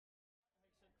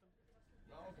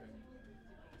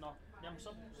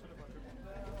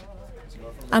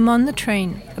I'm on the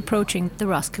train approaching the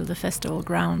Roskilde Festival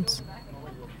grounds.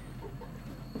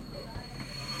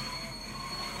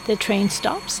 The train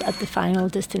stops at the final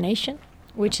destination,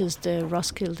 which is the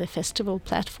Roskilde Festival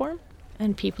platform,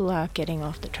 and people are getting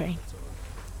off the train.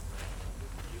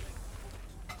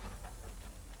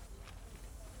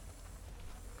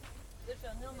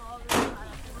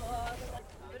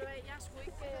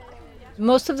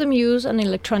 Most of them use an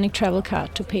electronic travel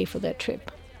card to pay for their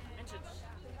trip.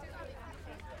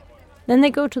 Then they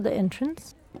go to the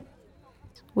entrance,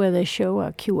 where they show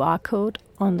a QR code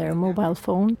on their mobile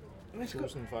phone.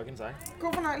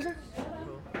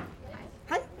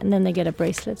 And then they get a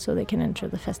bracelet so they can enter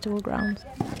the festival grounds.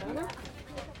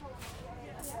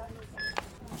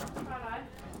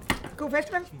 God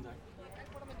festival.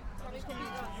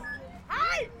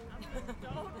 Hej!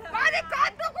 Var det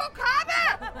godt, du kunne komme?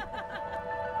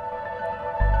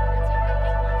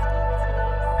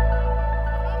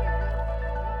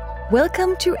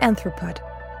 Welcome to Anthropod.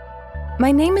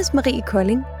 My name is Marie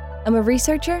Kolding. I'm a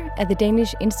researcher at the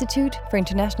Danish Institute for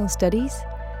International Studies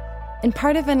and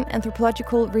part of an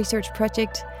anthropological research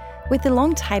project with the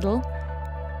long title,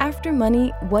 After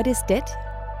Money, What is Debt?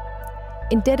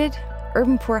 Indebted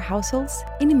Urban Poor Households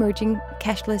in Emerging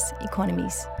Cashless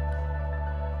Economies.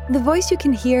 The voice you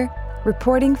can hear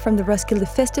reporting from the Roskilde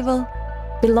Festival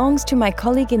belongs to my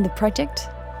colleague in the project,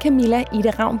 Camilla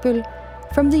Ida Ravnbøl,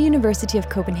 from the University of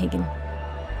Copenhagen.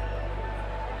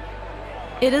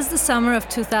 It is the summer of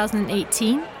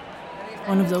 2018,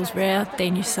 one of those rare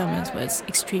Danish summers where it's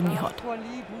extremely hot.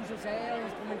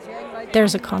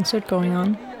 There's a concert going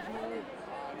on.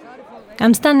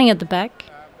 I'm standing at the back,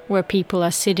 where people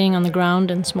are sitting on the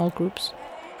ground in small groups.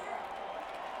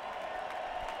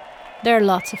 There are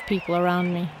lots of people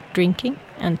around me, drinking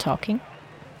and talking.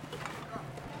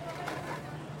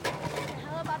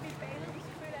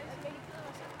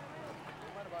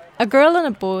 A girl and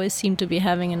a boy seem to be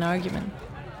having an argument.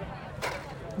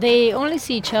 They only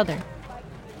see each other.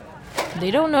 They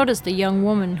don't notice the young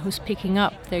woman who's picking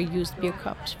up their used beer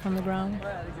cups from the ground.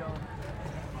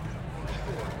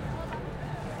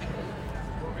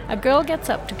 A girl gets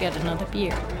up to get another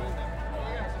beer.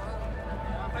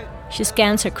 She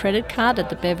scans her credit card at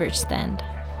the beverage stand.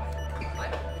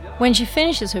 When she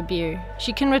finishes her beer,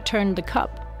 she can return the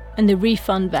cup, and the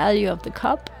refund value of the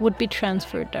cup would be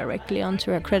transferred directly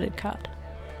onto her credit card.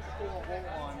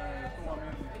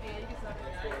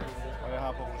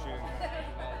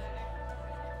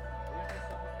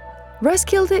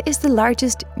 Roskilde is the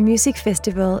largest music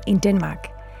festival in Denmark,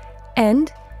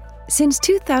 and since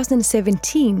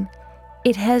 2017,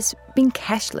 it has been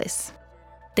cashless.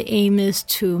 The aim is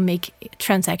to make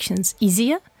transactions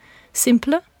easier,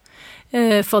 simpler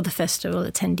for the festival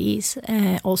attendees,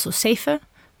 also safer,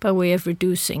 by way of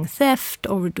reducing theft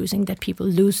or reducing that people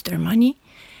lose their money.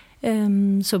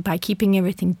 So by keeping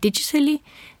everything digitally,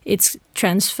 it's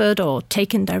transferred or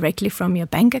taken directly from your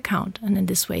bank account, and in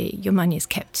this way your money is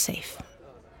kept safe.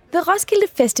 The Roskilde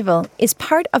Festival is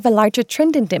part of a larger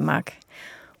trend in Denmark,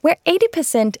 where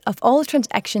 80% of all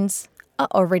transactions are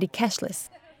already cashless.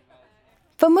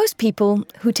 For most people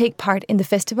who take part in the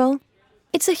festival,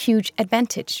 it's a huge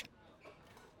advantage.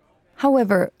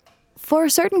 However, for a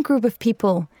certain group of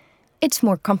people, it's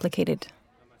more complicated.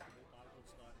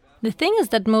 The thing is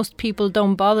that most people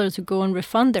don't bother to go and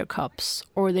refund their cups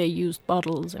or their used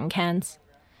bottles and cans.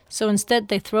 So instead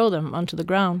they throw them onto the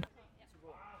ground.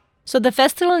 So the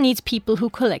festival needs people who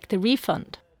collect the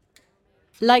refund.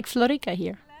 Like Florica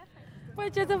here.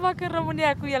 What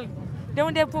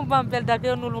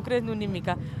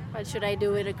should I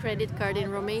do with a credit card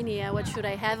in Romania? What should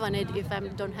I have on it if I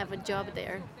don't have a job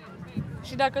there?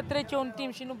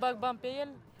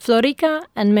 Florica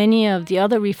and many of the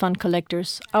other refund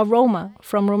collectors are Roma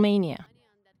from Romania.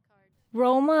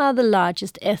 Roma are the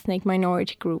largest ethnic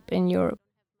minority group in Europe.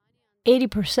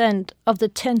 80% of the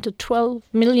 10 to 12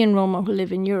 million Roma who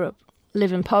live in Europe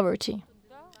live in poverty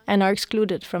and are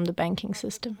excluded from the banking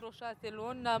system.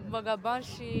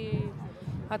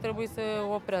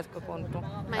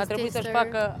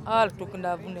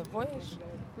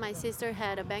 My sister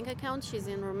had a bank account. She's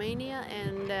in Romania,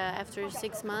 and after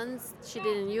 6 months, she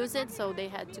didn't use it, so they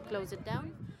had to close it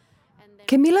down.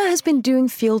 Camilla has been doing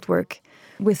fieldwork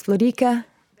with Florica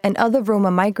and other Roma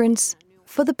migrants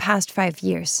for the past 5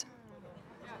 years.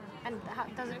 And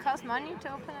does it cost money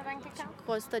to open a bank account?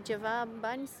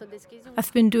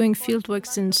 I've been doing fieldwork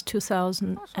since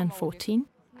 2014,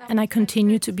 and I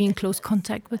continue to be in close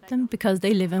contact with them because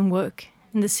they live and work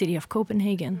in the city of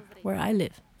Copenhagen, where I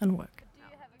live and work.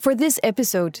 For this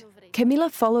episode, Camilla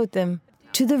followed them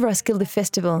to the Roskilde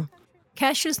Festival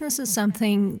Cashlessness is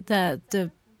something that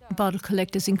the bottle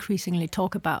collectors increasingly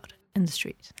talk about in the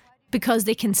streets because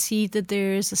they can see that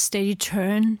there is a steady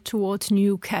turn towards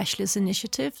new cashless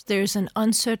initiatives. There's an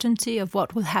uncertainty of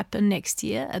what will happen next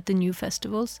year at the new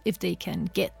festivals if they can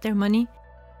get their money.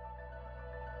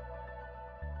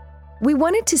 We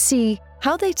wanted to see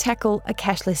how they tackle a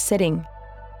cashless setting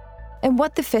and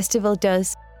what the festival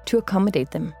does to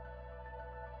accommodate them.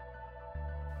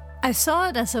 I saw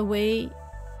it as a way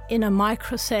in a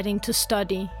micro setting to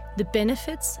study the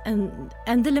benefits and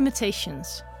the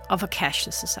limitations of a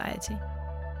cashless society.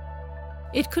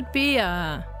 It could be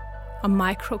a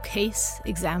micro case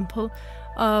example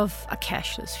of a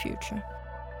cashless future.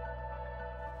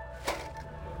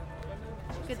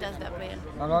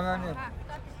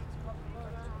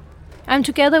 I'm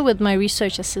together with my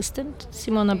research assistant,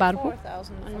 Simona Barbo.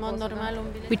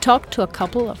 We talked to a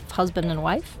couple of husband and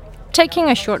wife, taking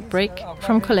a short break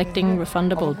from collecting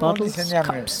refundable bottles,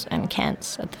 cups and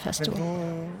cans at the festival.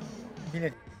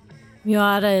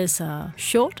 Mioara is a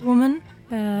short woman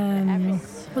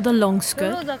with a long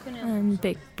skirt and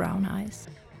big brown eyes.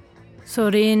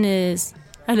 Sorin is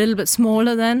a little bit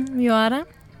smaller than Mioara.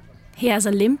 He has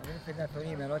a limp,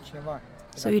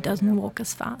 so he doesn't walk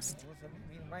as fast.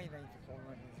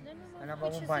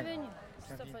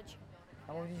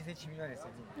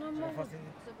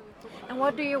 And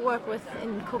what do you work with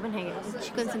in Copenhagen? Și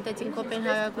când sunteți în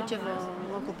Copenhaga, cu ce vă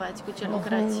ocupați, cu ce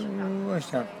lucrați?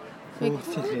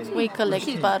 We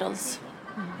collect bottles.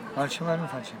 Altceva nu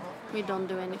facem. We don't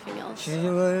do anything else. Și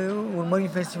urmărim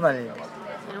festivalele.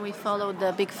 And we follow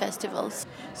the big festivals.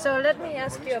 So let me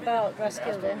ask you about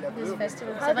Roskilde, this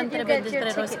festival. Să vă întreb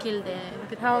despre Roskilde.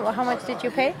 How much did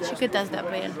you pay? Și cât ați dat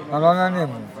pe el? Am luat la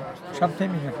Nemu, 7.000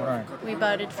 de corane. We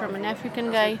bought it from an African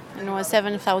guy and it was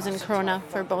 7,000 krona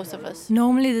for both of us.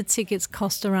 Normally the tickets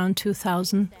cost around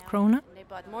 2,000 krona. They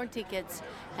bought more tickets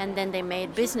and then they made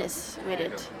business with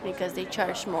it because they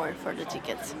charged more for the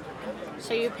tickets.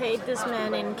 So you paid this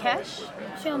man in cash?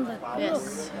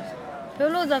 Yes.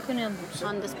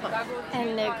 On the spot.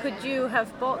 And could you have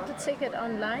bought the ticket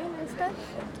online instead?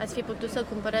 Ați fi putut să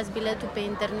cumpărați biletul pe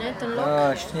internet în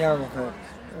loc? Știam că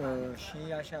și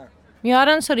așa.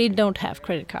 Mioara and Sorin don't have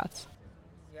credit cards.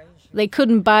 They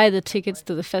couldn't buy the tickets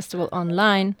to the festival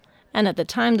online, and at the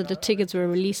time that the tickets were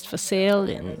released for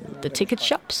sale in the ticket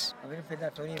shops,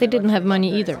 they didn't have money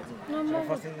either.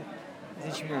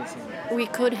 We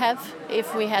could have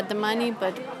if we had the money,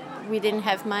 but we didn't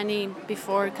have money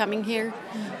before coming here.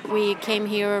 We came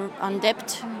here on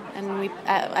debt, and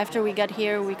after we got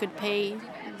here, we could pay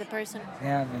the person.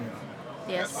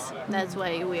 Yes, that's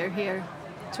why we are here.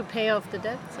 To pay off the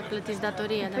debt? Să plătiți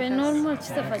datoria. Normal, ce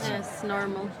să facem? Yes,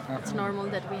 normal. It's normal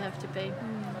that we have to pay.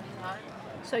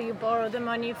 So you borrow the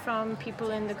money from people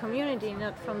in the community,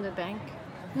 not from the bank?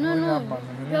 No,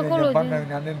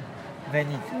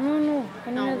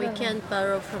 we can't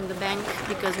borrow from the bank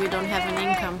because we don't have an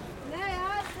income.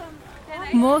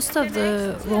 Most of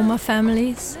the Roma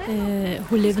families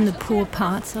who live in the poor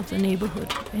parts of the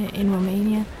neighborhood in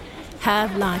Romania have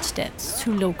large debts to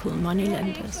local money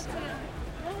lenders.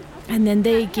 And then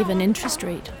they give an interest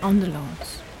rate on the loans.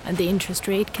 And the interest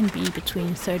rate can be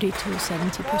between 30 to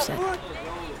 70%.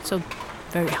 So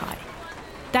very high.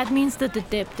 That means that the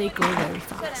debt, they grow very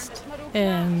fast.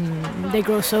 They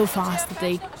grow so fast that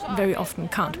they very often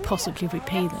can't possibly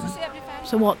repay them.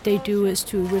 So what they do is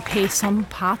to repay some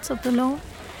parts of the loan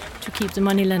to keep the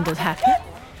moneylenders happy,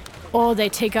 or they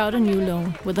take out a new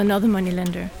loan with another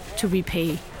moneylender to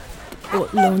repay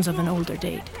loans of an older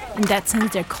date. In that sense,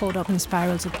 they're caught up in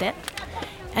spirals of debt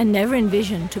and never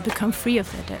envision to become free of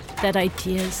their debt. That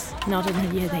idea is not an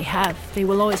idea they have. They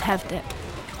will always have debt,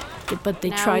 but they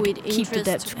now try to keep the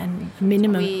debt and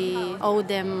minimum. We owe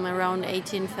them around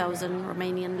 18,000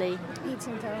 Romanian lei.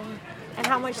 18,000. And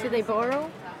how much did they borrow?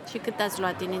 Și cât ați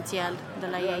luat inițial de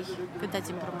la ei? Cât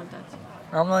ați împrumutat?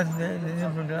 Am luat, de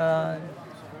exemplu, de la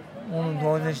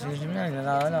 1,20 de milioane, de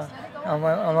la ăla,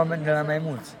 am luat de la mai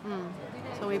mulți.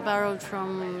 So we borrowed from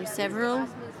several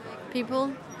people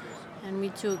and we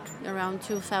took around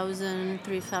 2,000,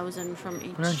 3,000 from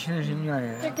each. Până în 50 de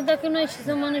milioane. Că dacă nu ai ce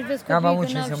să mănânci, vezi copiii că n-au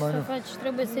ce să faci,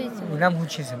 trebuie să iei. N-am cu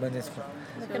ce să mă descurc.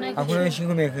 Acum și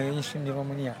cum e că ești din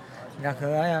România. Dacă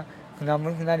aia, când am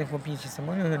văzut că n-are copii ce să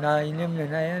mănâncă, n-ai lemne,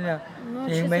 n-ai alea,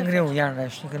 e mai greu iarna,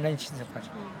 știi, că n-ai ce să faci.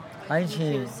 Aici If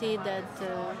you see that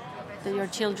your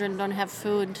children don't have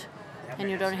food and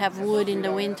you don't have wood in the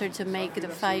winter to make the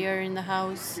fire in the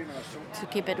house to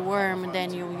keep it warm, then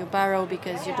you borrow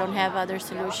because you don't have other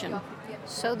solution.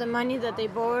 So the money that they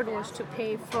borrowed was to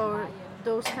pay for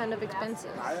those kind of expenses.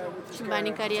 Și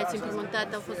banii care i-ați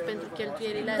împrumutat au fost pentru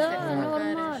cheltuielile astea. Da,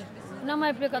 normal. N-am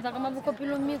mai plecat, dacă am avut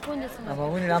copilul mic, unde să mai? Am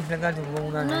avut, am plecat după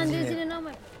un an Un an de de zile. zile n-am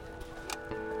mai.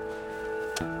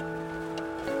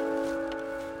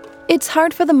 It's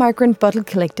hard for the migrant bottle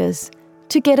collectors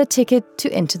to get a ticket to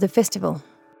enter the festival.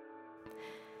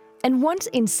 And once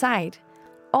inside,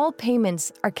 all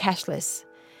payments are cashless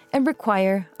and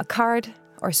require a card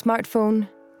or smartphone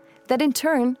that in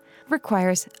turn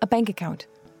requires a bank account.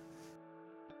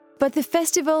 But the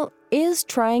festival is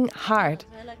trying hard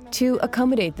to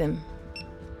accommodate them.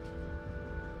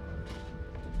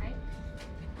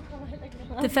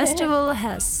 The festival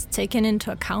has taken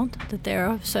into account that there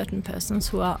are certain persons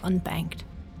who are unbanked.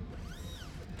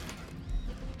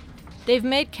 They've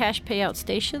made cash payout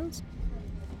stations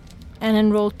and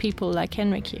enrolled people like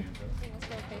Henrik here.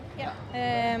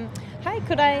 Hi,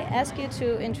 could I ask you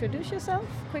to introduce yourself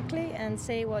quickly and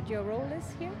say what your role is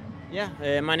here?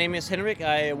 Yeah, my name is Henrik.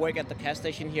 I work at the cash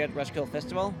station here at Roskilde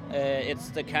Festival. It's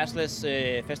the cashless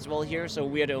festival here, so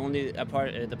we are the only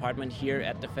department here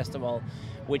at the festival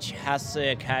which has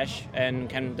cash and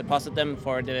can deposit them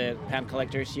for the pant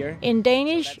collectors here. In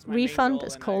Danish, refund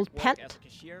is called pant.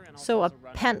 So a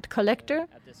pant collector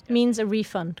means a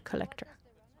refund collector.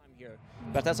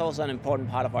 But that's also an important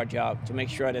part of our job, to make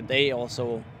sure that they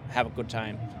also have a good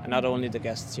time, and not only the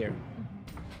guests here.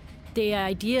 The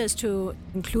idea is to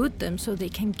include them so they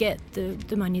can get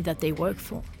the money that they work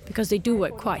for, because they do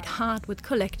work quite hard with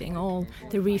collecting all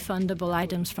the refundable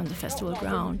items from the festival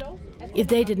ground. If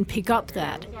they didn't pick up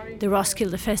that, the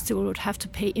Roskilde Festival would have to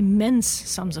pay immense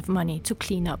sums of money to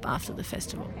clean up after the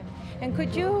festival. And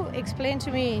could you explain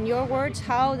to me in your words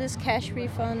how this cash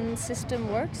refund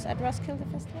system works at Roskilde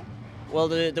Festival? Well,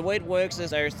 the way it works is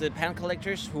there's the pant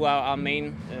collectors, who are our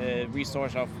main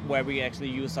resource of where we actually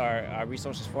use our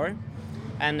resources for.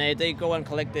 And they go and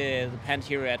collect the pant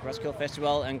here at Roskilde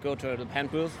Festival and go to the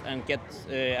pant booth and get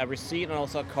a receipt and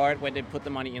also a card where they put the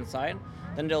money inside.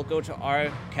 Then they'll go to our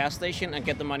cash station and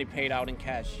get the money paid out in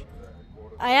cash.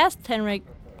 I asked Henrik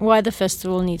why the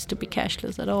festival needs to be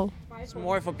cashless at all. It's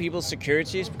more for people's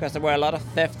securities, because there were a lot of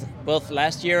theft both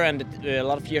last year and a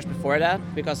lot of years before that,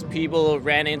 because people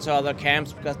ran into other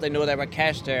camps because they know there were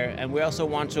cash there. And we also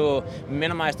want to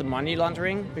minimize the money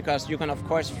laundering, because you can, of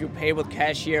course, if you pay with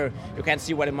cash here, you can't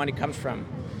see where the money comes from.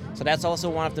 So that's also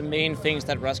one of the main things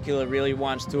that Roskilde really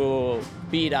wants to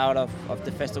beat out of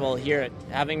the festival here.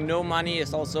 Having no money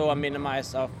is also a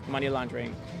minimize of money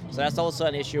laundering. So that's also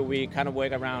an issue we kind of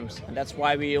work around. And that's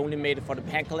why we only made it for the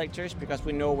pant collectors, because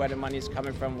we know where the money is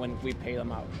coming from when we pay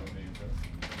them out.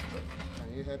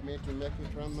 Can you help me to make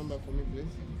a account number for me,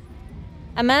 please?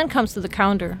 A man comes to the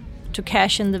counter to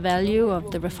cash in the value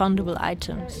of the refundable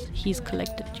items he's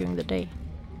collected during the day.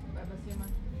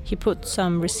 He puts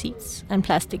some receipts and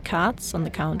plastic cards on the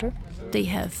counter. They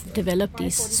have developed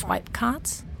these swipe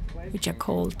cards, which are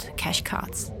called cash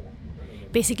cards.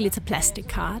 Basically, it's a plastic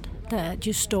card that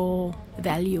you store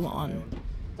value on.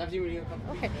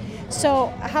 Okay, so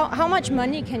how much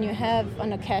money can you have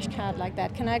on a cash card like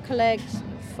that? Can I collect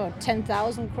for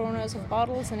 10,000 kroners of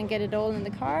bottles and then get it all in the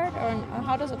card, or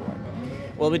how does it work?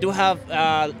 Well, we do have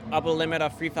upper limit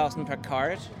of 3,000 per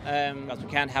card, because we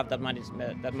can't have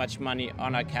that much money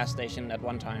on our cash station at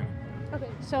one time. Okay,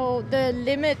 so the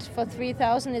limit for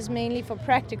 3,000 is mainly for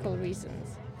practical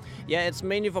reasons. Yeah, it's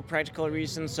mainly for practical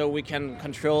reasons, so we can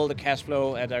control the cash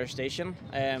flow at our station.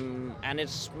 And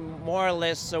it's more or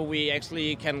less so we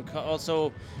actually can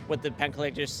also, with the pant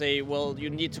collectors, say, well, you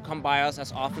need to come by us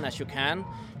as often as you can.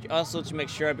 Also to make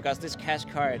sure, because this cash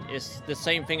card is the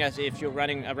same thing as if you're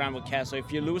running around with cash. So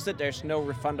if you lose it, there's no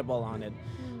refundable on it.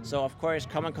 So of course,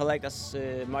 come and collect as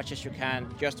much as you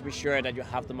can, just to be sure that you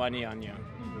have the money on you.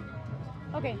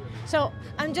 Okay, so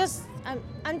I'm just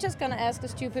gonna ask a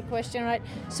stupid question, right?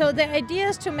 So the idea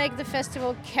is to make the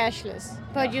festival cashless,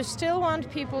 but you still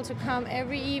want people to come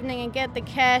every evening and get the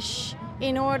cash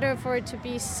in order for it to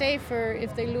be safer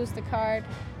if they lose the card.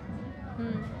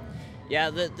 Yeah,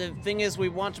 the thing is, we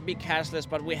want to be cashless,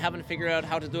 but we haven't figured out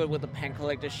how to do it with the pant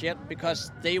collectors yet, because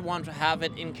they want to have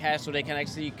it in cash so they can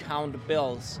actually count the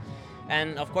bills.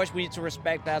 And of course we need to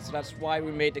respect that, so that's why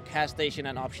we made the cash station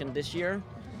an option this year.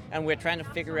 And we're trying to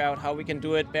figure out how we can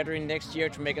do it better in next year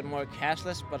to make it more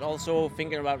cashless, but also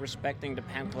thinking about respecting the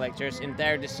pant collectors in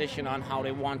their decision on how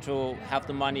they want to have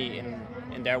the money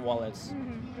in their wallets.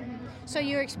 So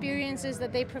your experience is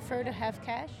that they prefer to have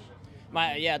cash?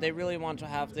 Yeah, they really want to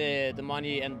have the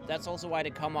money, and that's also why they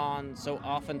come on so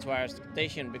often to our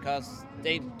station, because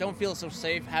they don't feel so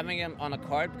safe having them on a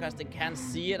card, because they can't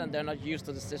see it and they're not used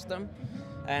to the system.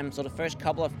 So the first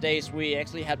couple of days we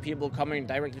actually had people coming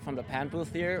directly from the pant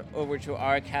booth here over to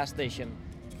our cash station.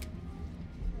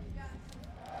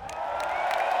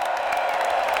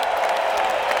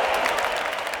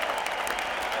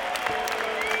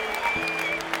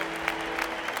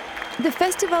 The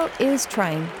festival is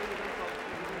trying.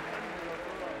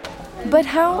 But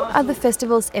how are the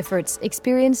festival's efforts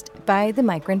experienced by the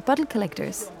migrant bottle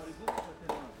collectors?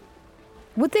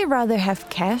 Would they rather have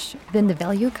cash than the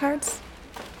value cards?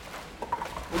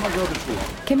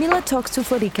 Camila talks to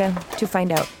Florica to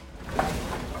find out.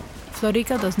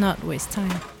 Florica does not waste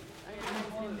time.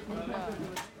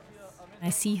 I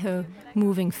see her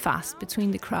moving fast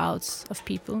between the crowds of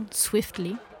people,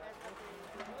 swiftly.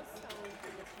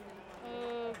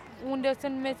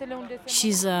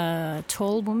 She's a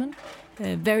tall woman,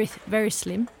 very, very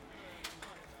slim,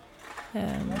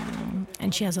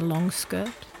 and she has a long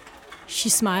skirt. She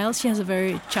smiles, she has a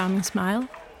very charming smile,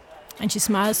 and she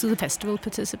smiles to the festival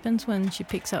participants when she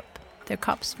picks up their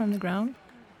cups from the ground.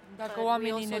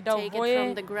 We also take it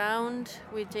from the ground,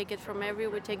 we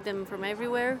take them from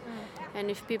everywhere, and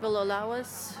if people allow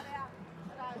us,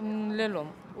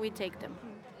 we take them.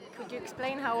 Could you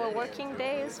explain how a working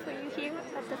day is for you here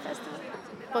at the festival?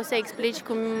 Poți să explici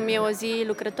cum e o zi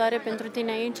lucrătoare pentru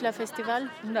tine aici la festival?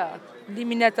 Da,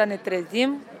 dimineața ne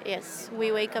trezim. Yes,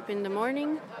 we wake up in the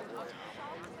morning.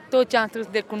 Tot ce am strâns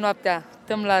de cu noaptea,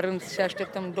 stăm la rând și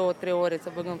așteptăm 2-3 ore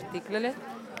să băgăm sticlele.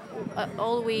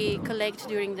 All we collect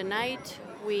during the night,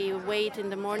 we wait in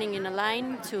the morning in a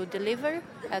line to deliver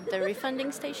at the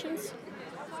refunding stations.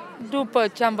 După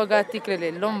ce am băgat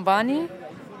sticlele, luăm banii.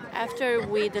 After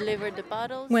we deliver the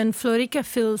bottles. When Florica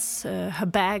fills her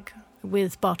bag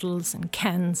with bottles and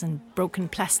cans and broken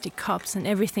plastic cups and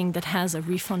everything that has a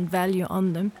refund value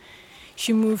on them,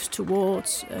 she moves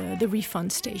towards the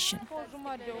refund station.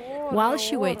 While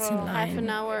she waits in line, half an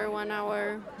hour, 1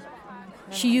 hour.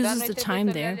 She uses the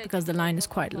time there, because the line is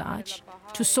quite large,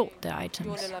 to sort the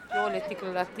items.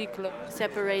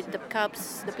 Separate the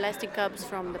cups, the plastic cups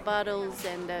from the bottles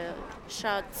and the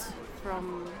shots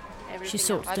from everything. She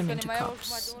sorts them into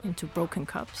cups, into broken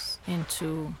cups,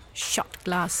 into shot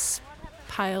glass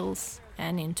piles,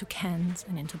 and into cans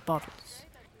and into bottles.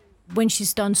 When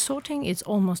she's done sorting, it's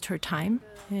almost her time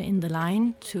in the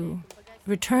line to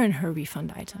return her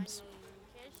refund items.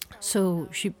 So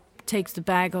she takes the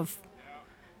bag of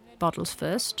bottles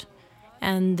first,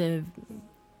 and the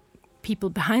people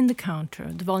behind the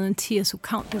counter, the volunteers who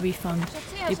count the refund,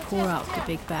 they pour out the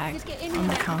big bag on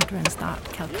the counter and start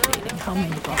calculating how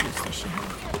many bottles does she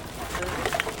have.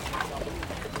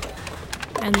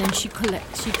 And then she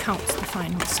counts the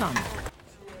final sum.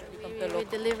 We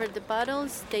deliver the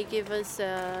bottles, they give us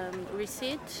a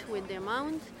receipt with the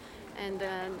amount, and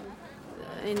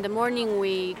in the morning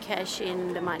we cash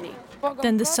in the money.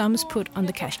 Then the sum is put on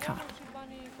the cash card.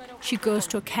 She goes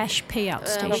to a cash payout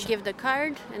station. We give the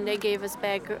card, and they gave us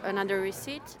back another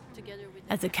receipt. Together with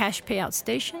At the cash payout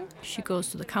station, she goes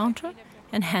to the counter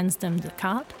and hands them the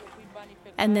card.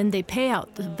 And then they pay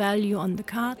out the value on the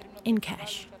card in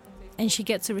cash. And she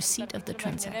gets a receipt of the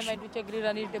transaction.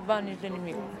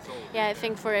 Yeah, I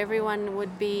think for everyone it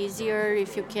would be easier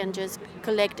if you can just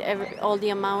collect all the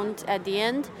amount at the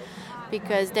end,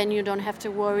 because then you don't have to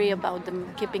worry about them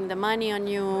keeping the money on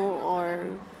you or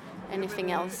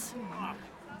anything else.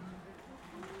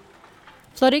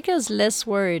 Florica is less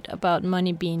worried about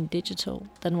money being digital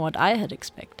than what I had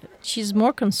expected. She's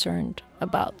more concerned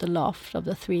about the loft of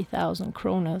the 3,000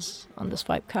 kronas on the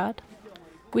swipe card,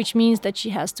 which means that she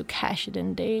has to cash it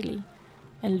in daily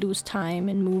and lose time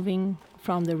in moving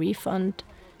from the refund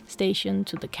station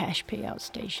to the cash payout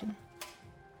station.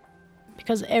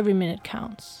 Because every minute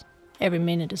counts. Every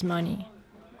minute is money.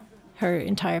 Her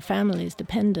entire family is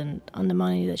dependent on the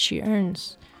money that she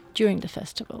earns during the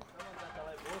festival.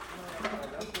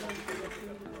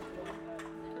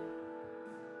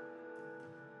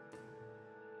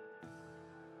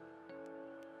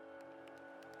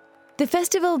 The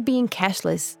festival being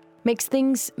cashless makes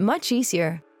things much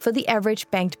easier for the average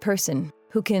banked person,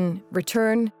 who can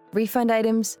return refund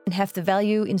items and have the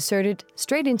value inserted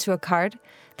straight into a card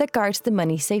that guards the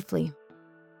money safely.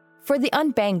 For the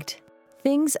unbanked,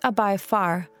 things are by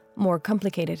far more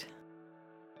complicated.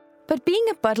 But being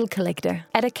a bottle collector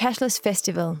at a cashless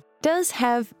festival does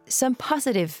have some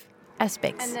positive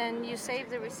aspects. And then you save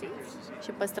the receipts?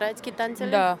 Și păstrați chitanțele?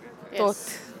 Da, tot.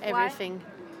 Yes, everything.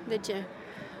 De ce?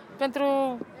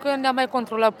 Pentru că ne-a mai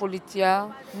controlat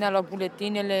poliția, ne-a luat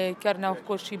buletinele, chiar ne-au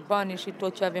scos și banii și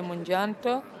tot ce avem în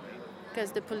geantă.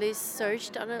 Because the police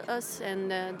searched on us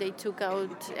and they took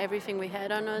out everything we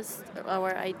had on us,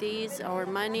 our IDs, our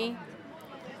money.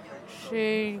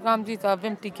 Și am zis,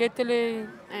 avem tichetele,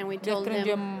 and we told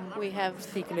them we have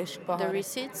the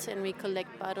receipts and we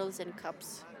collect bottles and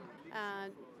cups.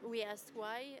 We asked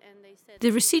why, and they said the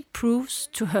receipt proves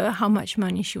to her how much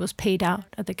money she was paid out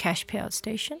at the cash payout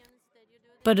station,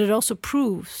 but it also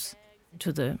proves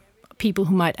to the people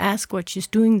who might ask what she's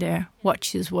doing there, what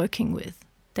she's working with,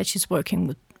 that she's working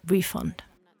with refund.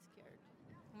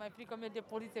 I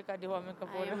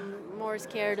am more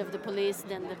scared of the police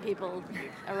than the people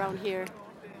around here.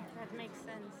 That makes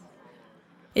sense.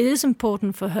 It is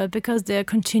important for her because they're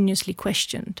continuously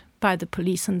questioned by the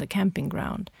police on the camping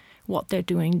ground, what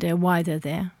they're doing there, why they're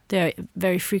there. They're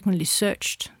very frequently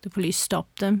searched. The police stop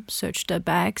them, search their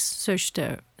bags, search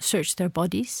their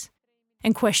bodies,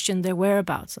 and question their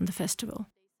whereabouts on the festival.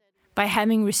 By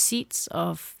having receipts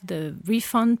of the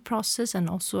refund process and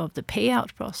also of the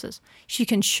payout process, she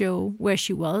can show where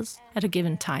she was at a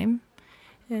given time,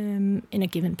 in a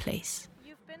given place.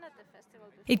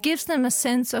 It gives them a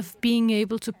sense of being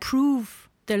able to prove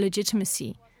their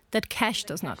legitimacy that cash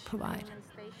does not provide.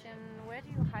 Where do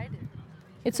you hide it?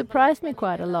 It surprised me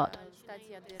quite a lot.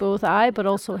 Both I, but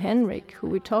also Henrik, who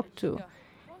we talked to,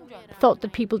 thought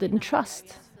that people didn't trust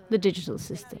the digital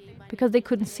system because they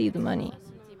couldn't see the money.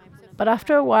 But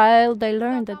after a while, they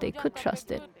learned that they could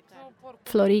trust it.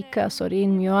 Florica,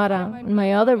 Sorin, Miora, and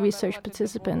my other research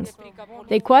participants,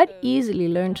 they quite easily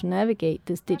learned to navigate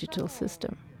this digital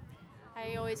system.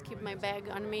 I always keep my bag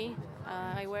on me.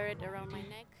 I wear it around my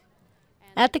neck.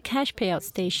 At the cash payout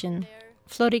station,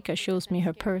 Florica shows me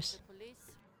her purse.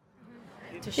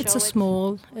 It's a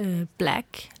small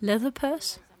black leather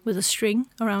purse with a string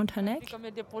around her neck.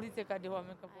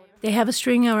 They have a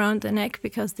string around the neck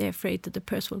because they're afraid that the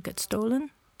purse will get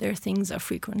stolen. Their things are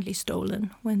frequently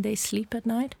stolen when they sleep at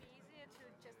night.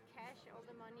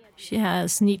 She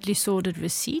has neatly sorted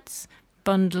receipts,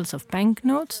 bundles of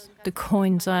banknotes. The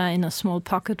coins are in a small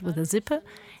pocket with a zipper,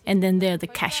 and then there are the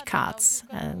cash cards,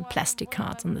 plastic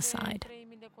cards on the side.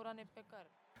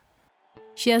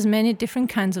 She has many different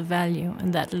kinds of value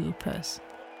in that little purse.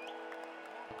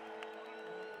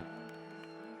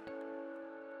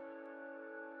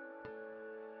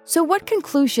 So what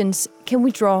conclusions can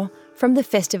we draw from the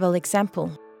festival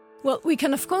example? Well, we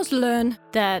can of course learn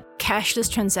that cashless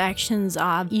transactions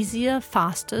are easier,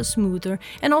 faster, smoother,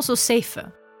 and also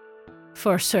safer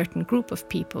for a certain group of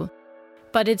people.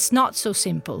 But it's not so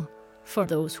simple for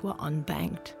those who are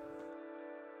unbanked.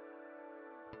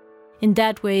 In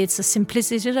that way, it's a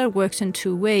simplicity that works in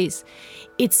two ways.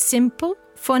 It's simple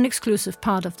for an exclusive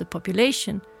part of the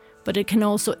population, but it can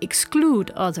also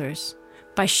exclude others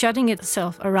by shutting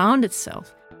itself around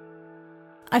itself.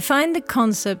 I find the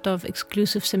concept of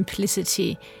exclusive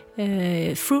simplicity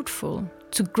fruitful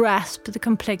to grasp the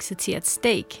complexity at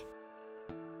stake.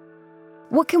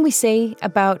 What can we say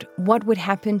about what would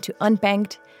happen to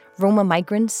unbanked Roma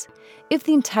migrants if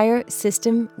the entire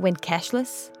system went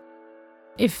cashless?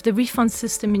 If the refund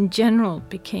system in general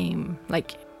became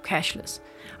cashless,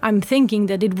 I'm thinking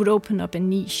that it would open up a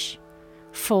niche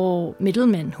for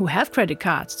middlemen who have credit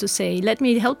cards to say, let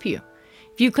me help you.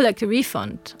 If you collect a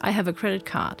refund, I have a credit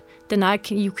card, then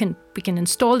we can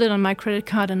install it on my credit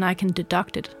card and I can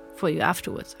deduct it for you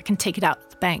afterwards. I can take it out of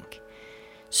the bank.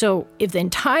 So if the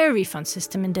entire refund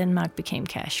system in Denmark became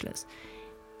cashless,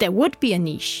 there would be a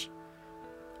niche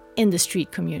in the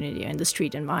street community or in the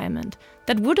street environment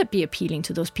that would be appealing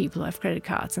to those people who have credit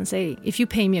cards and say, if you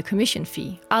pay me a commission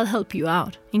fee, I'll help you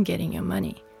out in getting your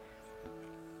money.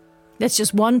 That's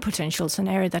just one potential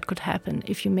scenario that could happen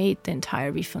if you made the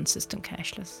entire refund system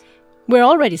cashless. We're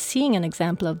already seeing an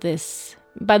example of this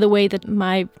by the way that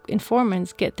my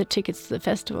informants get the tickets to the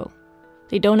festival.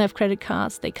 They don't have credit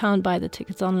cards, they can't buy the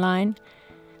tickets online.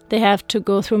 They have to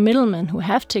go through middlemen who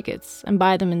have tickets and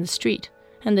buy them in the street,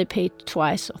 and they pay 2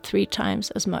 or 3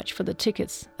 times as much for the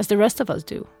tickets as the rest of us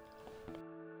do.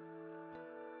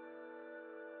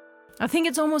 I think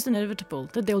it's almost inevitable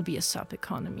that there will be a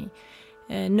sub-economy.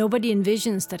 Nobody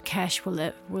envisions that cash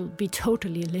will be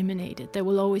totally eliminated. There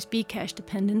will always be cash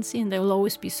dependency, and there will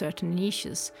always be certain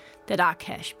niches that are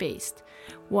cash-based.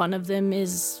 One of them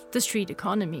is the street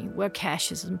economy, where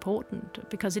cash is important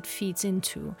because it feeds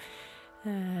into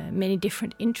many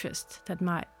different interests that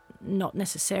might not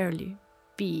necessarily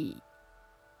be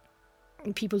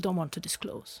people don't want to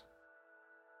disclose.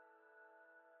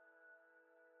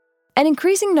 An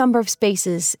increasing number of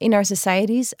spaces in our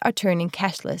societies are turning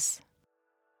cashless.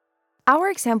 Our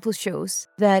example shows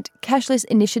that cashless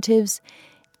initiatives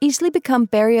easily become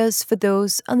barriers for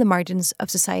those on the margins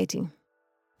of society.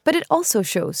 But it also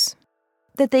shows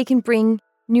that they can bring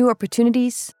new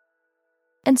opportunities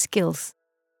and skills.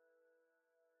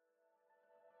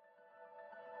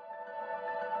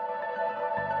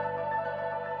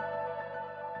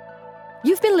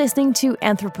 You've been listening to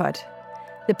Anthropod,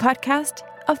 the podcast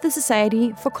of the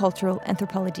Society for Cultural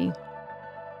Anthropology.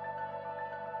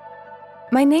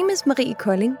 My name is Marie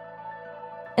Kolding,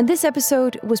 and this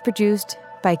episode was produced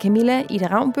by Camilla Ida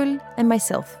Raunbøl and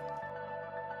myself.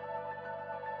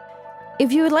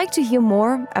 If you would like to hear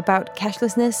more about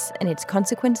cashlessness and its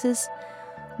consequences,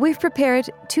 we've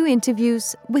prepared 2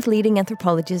 interviews with leading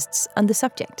anthropologists on the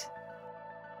subject.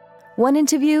 One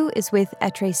interview is with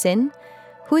Atre Sen,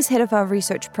 who is head of our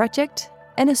research project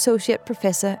and associate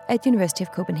professor at University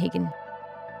of Copenhagen.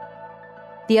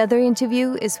 The other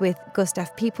interview is with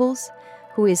Gustav Peoples,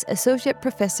 who is associate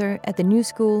professor at the New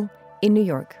School in New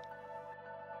York.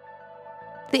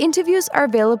 The interviews are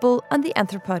available on the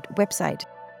Anthropod website.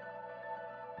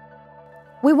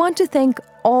 We want to thank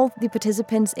all the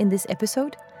participants in this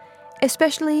episode,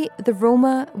 especially the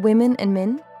Roma women and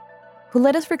men who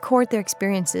let us record their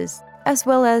experiences, as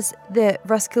well as the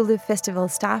Roskilde Festival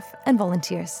staff and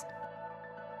volunteers.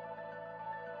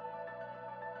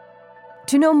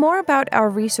 To know more about our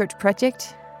research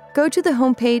project, go to the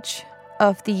homepage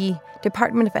of the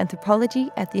Department of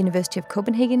Anthropology at the University of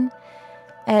Copenhagen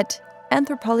at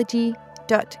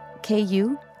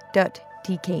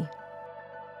anthropology.ku.dk.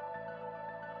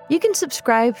 You can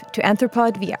subscribe to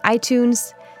Anthropod via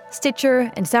iTunes,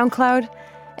 Stitcher, and SoundCloud,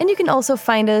 and you can also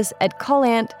find us at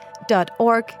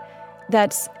culant.org.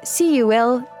 That's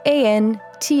culanth.org.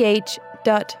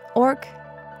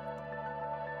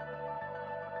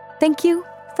 Thank you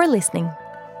for listening.